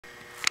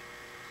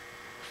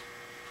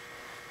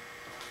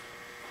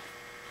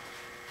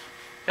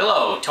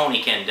Hello,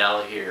 Tony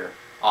Candela here,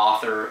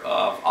 author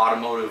of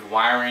Automotive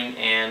Wiring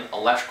and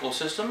Electrical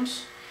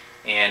Systems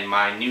and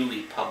my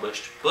newly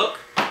published book,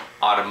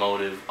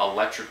 Automotive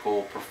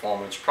Electrical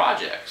Performance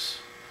Projects.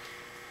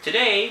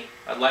 Today,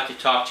 I'd like to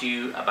talk to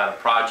you about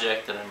a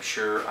project that I'm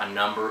sure a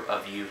number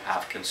of you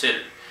have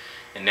considered,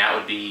 and that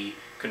would be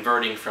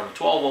converting from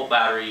 12-volt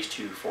batteries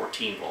to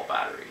 14-volt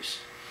batteries.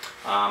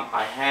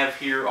 I have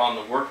here on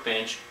the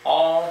workbench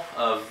all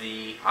of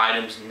the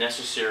items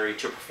necessary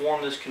to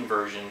perform this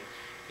conversion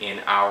in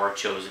our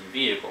chosen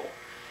vehicle.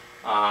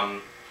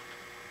 The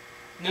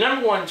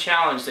number one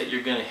challenge that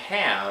you're going to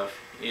have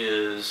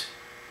is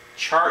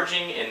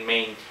charging and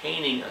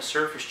maintaining a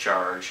surface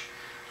charge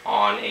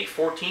on a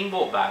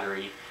 14-volt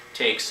battery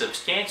takes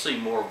substantially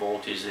more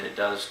voltage than it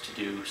does to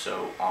do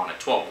so on a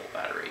 12-volt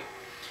battery.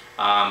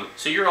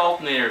 So your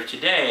alternator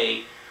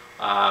today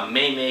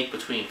may make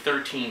between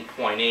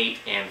 13.8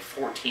 and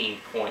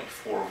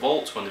 14.4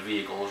 volts when the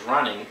vehicle is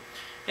running,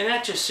 and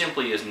that just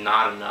simply is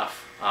not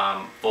enough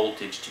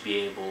voltage to be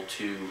able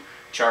to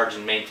charge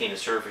and maintain a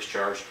surface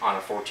charge on a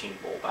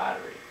 14-volt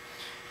battery.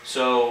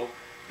 So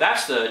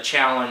that's the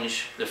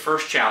challenge. The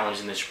first challenge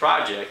in this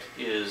project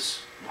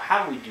is,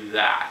 how do we do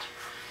that?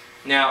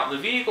 Now, the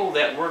vehicle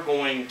that we're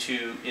going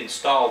to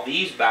install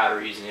these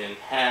batteries in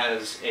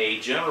has a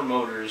General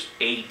Motors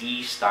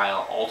AD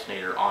style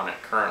alternator on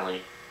it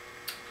currently,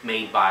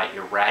 made by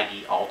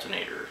Iragi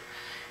Alternator.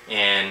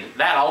 And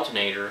that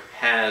alternator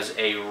has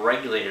a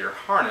regulator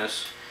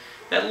harness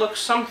that looks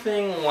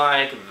something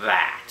like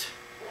that.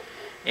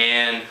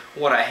 And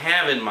what I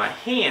have in my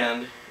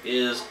hand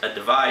is a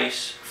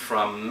device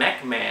from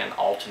MechMan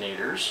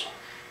Alternators,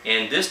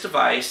 and this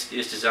device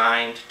is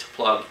designed to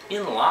plug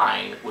in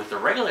line with the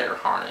regulator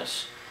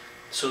harness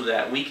so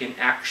that we can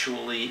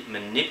actually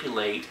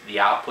manipulate the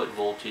output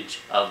voltage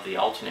of the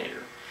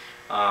alternator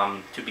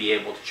to be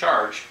able to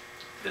charge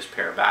this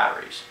pair of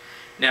batteries.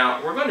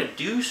 Now, we're going to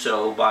do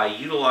so by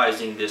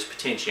utilizing this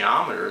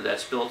potentiometer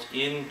that's built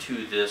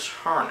into this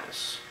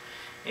harness,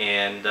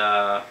 and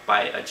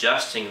by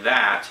adjusting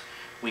that,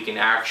 we can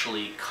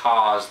actually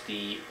cause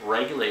the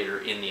regulator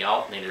in the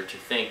alternator to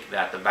think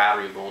that the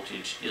battery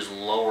voltage is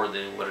lower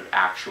than what it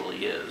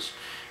actually is,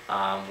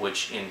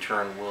 which in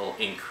turn will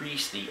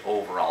increase the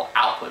overall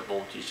output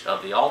voltage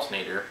of the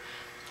alternator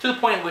to the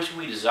point at which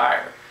we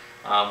desire,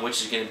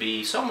 which is going to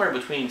be somewhere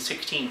between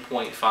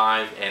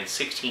 16.5 and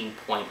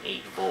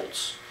 16.8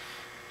 volts.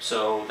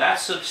 So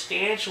that's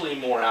substantially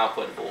more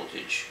output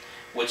voltage,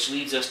 which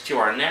leads us to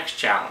our next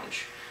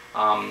challenge.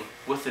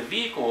 With the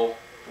vehicle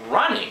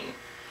running,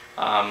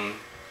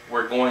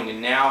 we're going to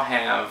now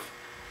have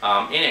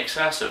in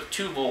excess of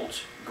 2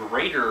 volts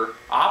greater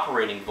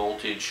operating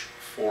voltage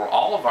for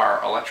all of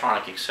our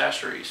electronic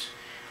accessories.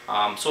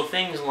 So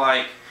things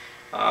like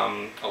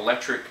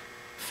electric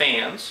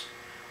fans,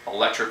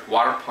 electric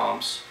water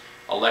pumps,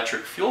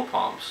 electric fuel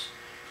pumps.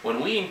 When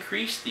we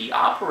increase the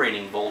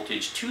operating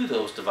voltage to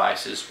those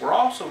devices, we're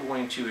also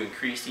going to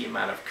increase the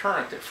amount of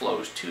current that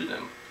flows to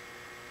them.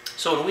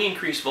 So when we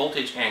increase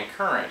voltage and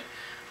current,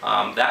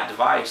 that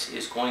device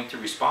is going to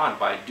respond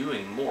by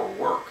doing more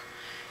work.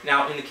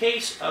 Now, in the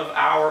case of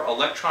our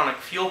electronic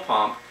fuel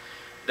pump,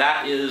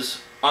 that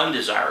is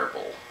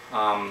undesirable.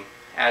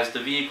 As the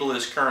vehicle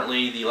is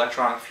currently, the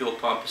electronic fuel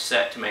pump is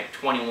set to make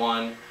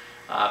 21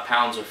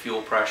 pounds of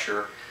fuel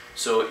pressure.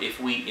 So if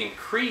we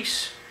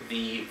increase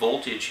the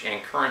voltage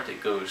and current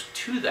that goes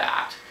to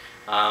that,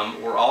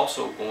 we're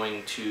also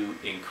going to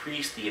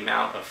increase the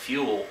amount of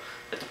fuel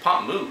that the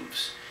pump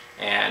moves.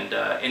 And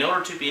in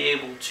order to be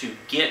able to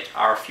get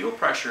our fuel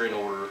pressure in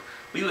order,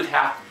 we would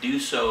have to do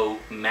so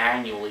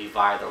manually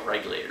via the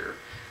regulator.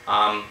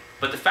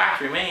 But the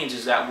fact remains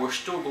is that we're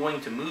still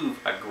going to move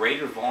a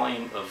greater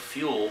volume of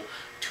fuel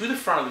to the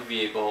front of the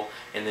vehicle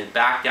and then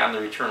back down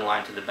the return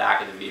line to the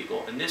back of the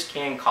vehicle. And this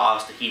can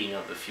cause the heating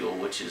of the fuel,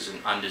 which is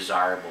an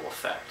undesirable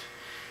effect.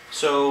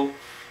 So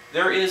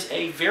there is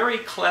a very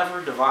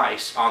clever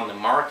device on the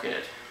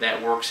market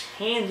that works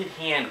hand in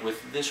hand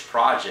with this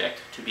project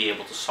to be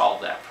able to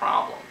solve that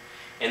problem.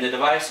 And the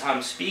device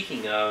I'm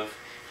speaking of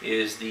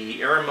is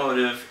the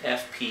Aeromotive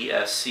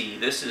FPSC.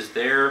 This is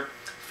their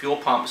fuel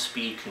pump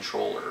speed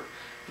controller.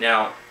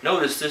 Now,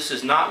 notice this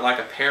is not like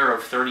a pair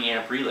of 30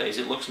 amp relays.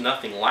 It looks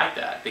nothing like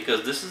that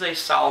because this is a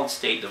solid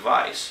state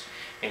device.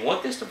 And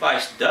what this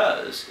device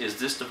does is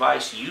this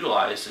device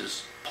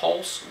utilizes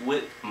pulse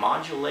width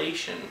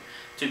modulation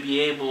to be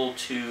able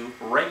to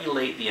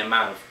regulate the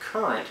amount of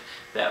current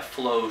that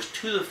flows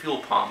to the fuel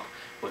pump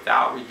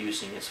without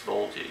reducing its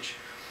voltage.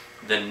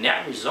 The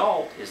net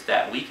result is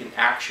that we can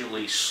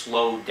actually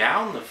slow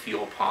down the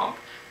fuel pump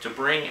to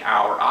bring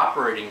our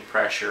operating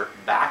pressure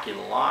back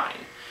in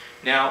line.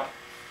 Now,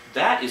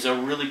 that is a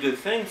really good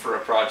thing for a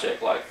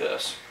project like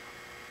this.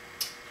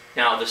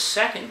 Now, the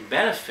second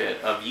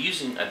benefit of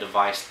using a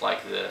device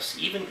like this,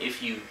 even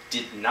if you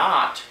did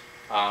not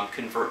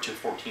convert to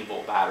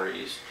 14-volt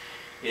batteries,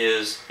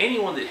 is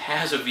anyone that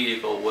has a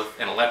vehicle with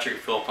an electric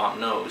fuel pump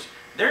knows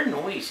they're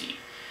noisy.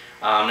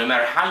 No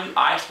matter how you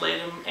isolate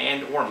them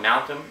and or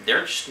mount them,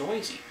 they're just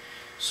noisy.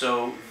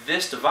 So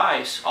this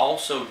device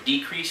also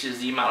decreases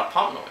the amount of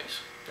pump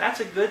noise.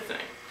 That's a good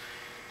thing.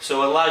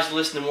 So it allows you to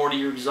listen more to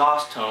your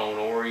exhaust tone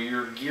or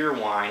your gear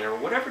whine or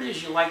whatever it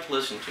is you like to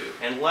listen to.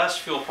 And less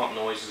fuel pump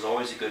noise is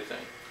always a good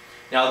thing.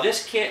 Now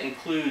this kit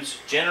includes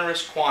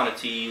generous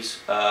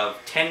quantities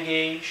of 10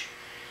 gauge,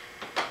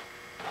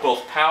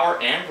 both power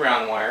and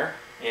ground wire,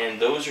 and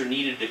those are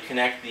needed to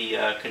connect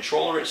the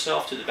controller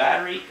itself to the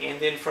battery, and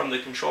then from the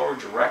controller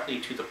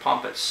directly to the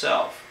pump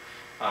itself.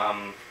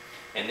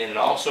 And then it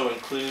also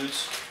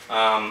includes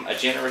a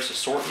generous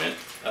assortment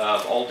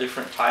of all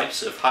different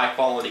types of high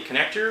quality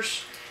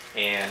connectors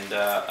and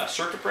a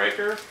circuit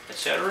breaker,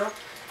 etc.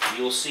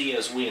 You'll see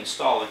as we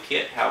install the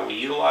kit how we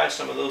utilize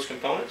some of those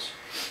components.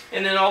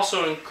 And then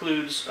also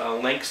includes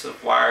lengths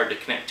of wire to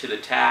connect to the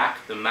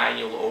tach, the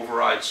manual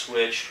override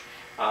switch,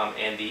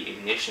 and the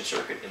ignition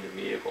circuit in the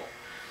vehicle.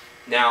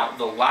 Now,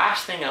 the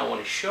last thing I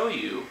want to show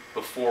you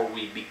before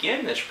we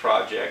begin this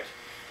project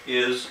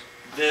is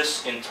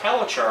this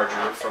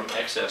IntelliCharger from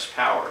XS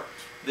Power.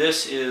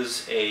 This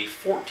is a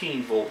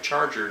 14-volt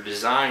charger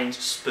designed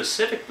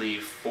specifically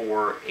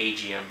for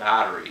AGM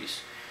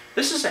batteries.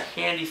 This is a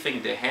handy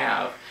thing to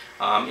have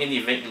in the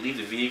event you leave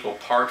the vehicle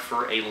parked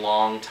for a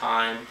long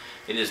time.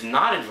 It is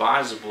not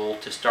advisable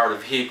to start a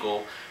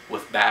vehicle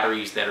with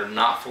batteries that are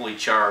not fully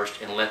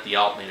charged and let the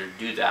alternator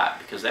do that,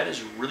 because that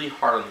is really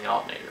hard on the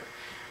alternator.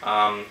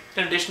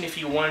 In addition, if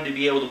you wanted to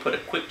be able to put a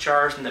quick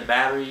charge in the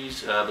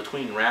batteries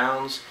between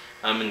rounds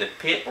in the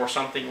pit or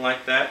something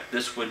like that,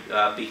 this would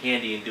be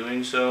handy in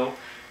doing so.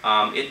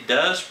 It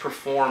does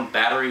perform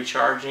battery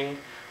charging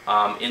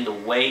in the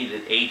way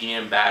that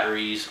AGM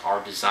batteries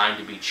are designed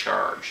to be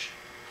charged.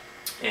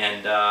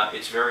 And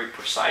it's very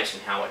precise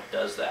in how it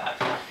does that.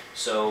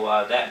 So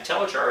that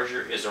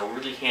IntelliCharger is a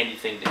really handy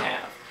thing to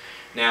have.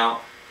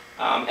 Now,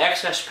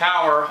 XS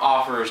Power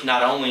offers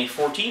not only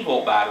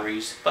 14-volt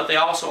batteries, but they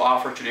also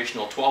offer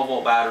traditional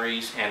 12-volt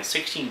batteries and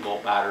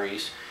 16-volt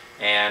batteries.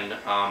 And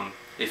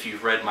if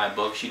you've read my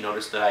books, you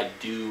notice that I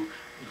do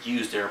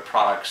use their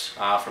products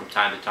from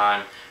time to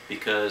time,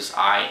 because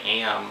I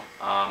am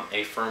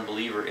a firm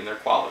believer in their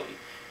quality.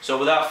 So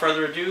without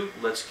further ado,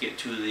 let's get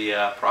to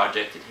the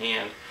project at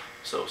hand.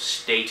 So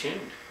stay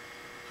tuned.